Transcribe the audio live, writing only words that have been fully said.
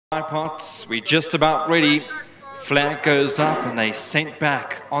Pots, we're just about ready. Flag goes up and they sent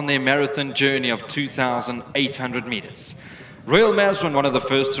back on their marathon journey of 2,800 meters. Royal Mazrin, one of the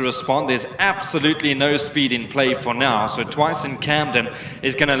first to respond. There's absolutely no speed in play for now, so Twice in Camden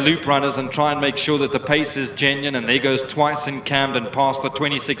is going to loop runners and try and make sure that the pace is genuine, and there goes Twice in Camden past the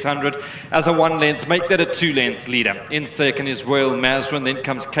 2,600 as a 1 length, make that a 2 length leader. In second is Royal Mazrin, then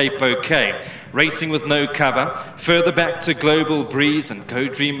comes Cape Bouquet, racing with no cover. Further back to Global Breeze and Go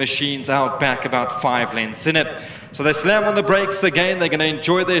Dream Machines out back about 5 lengths in it. So they slam on the brakes again. They're going to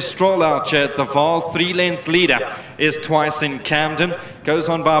enjoy their stroll out here at the Vaal. 3 length leader is Twice in Camden. Goes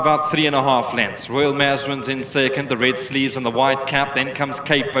on by about 3.5 lengths. Royal Mazrin's in second, the red sleeves and the white cap. Then comes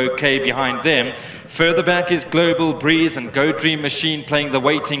Cape Bouquet behind them. Further back is Global Breeze and Go Dream Machine playing the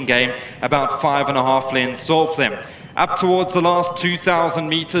waiting game about 5.5 lengths off them. Up towards the last 2,000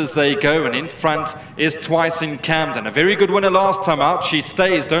 meters they go, and in front is Twice in Camden. A very good winner last time out. She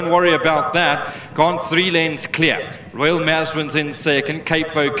stays, don't worry about that. Gone 3 lanes clear. Royal Mazrin's in second,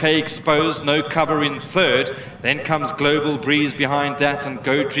 Cape Bouquet exposed, no cover in third. Then comes Global Breeze behind that, and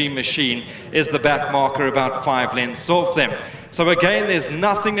Go Dream Machine is the back marker about 5 lengths off them. So again, there's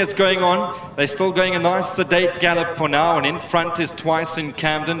nothing that's going on. They're still going a nice sedate gallop for now, and in front is Twice in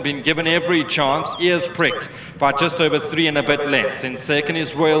Camden, been given every chance, ears pricked by just over 3 and a bit lengths. In second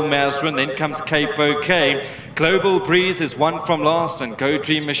is Royal Mazrin, then comes Cape Bouquet. Global Breeze is 1 from last, and Go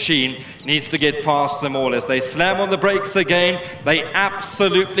Dream Machine needs to get past them all. As they slam on the brakes again, they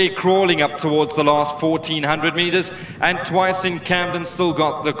absolutely crawling up towards the last 1,400 meters, and Twice in Camden still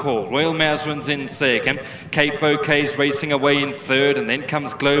got the call. Royal Mazrin's in second, Cape Bouquet's racing away in third, and then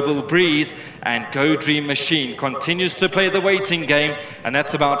comes Global Breeze, and Go Dream Machine continues to play the waiting game, and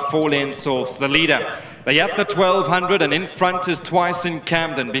that's about 4 lengths off the leader. They're at the 1,200, and in front is Twice in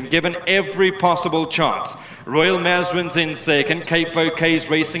Camden, been given every possible chance. Royal Mazrin's in second, Cape Bouquet's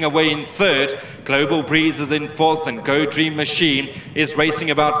racing away in third, Global Breeze is in fourth, and Go Dream Machine is racing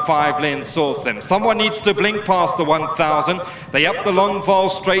about 5 lengths off them. Someone needs to blink past the 1,000. They up the long Vaal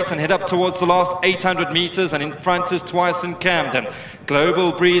straight and head up towards the last 800 meters, and in front is Twice in Camden.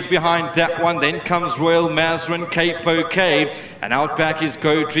 Global Breeze behind that one, then comes Royal Mazrin, Cape Bouquet, and out back is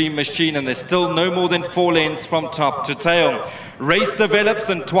Go Dream Machine, and there's still no more than 4 lengths from top to tail. Race develops,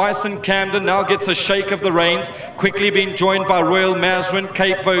 and Twice in Camden now gets a shake of the reins, quickly being joined by Royal Mazrin,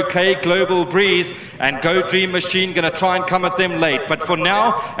 Cape Bouquet, Global Breeze, and Go Dream Machine going to try and come at them late. But for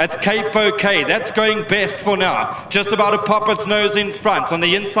now, it's Cape Bouquet. That's going best for now. Just about to pop its nose in front. On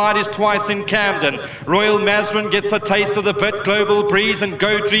the inside is Twice in Camden. Royal Mazrin gets a taste of the bit, Global Breeze and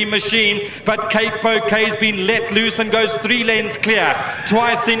Go Dream Machine, but Cape Bouquet's been let loose and goes 3 lanes clear.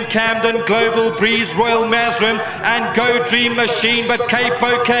 Twice in Camden, Global Breeze, Royal Mazrin, and Go Dream Machine. But Cape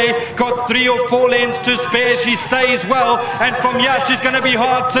Bouquet got 3 or 4 lengths to spare. She stays well, and from here she's going to be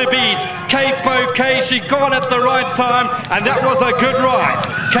hard to beat. Cape Bouquet, she got at the right time, and that was a good ride.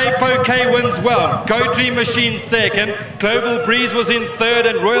 Cape Bouquet wins well. Go Dream Machine second, Global Breeze was in third,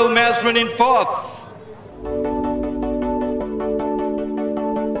 and Royal Mazrin in fourth.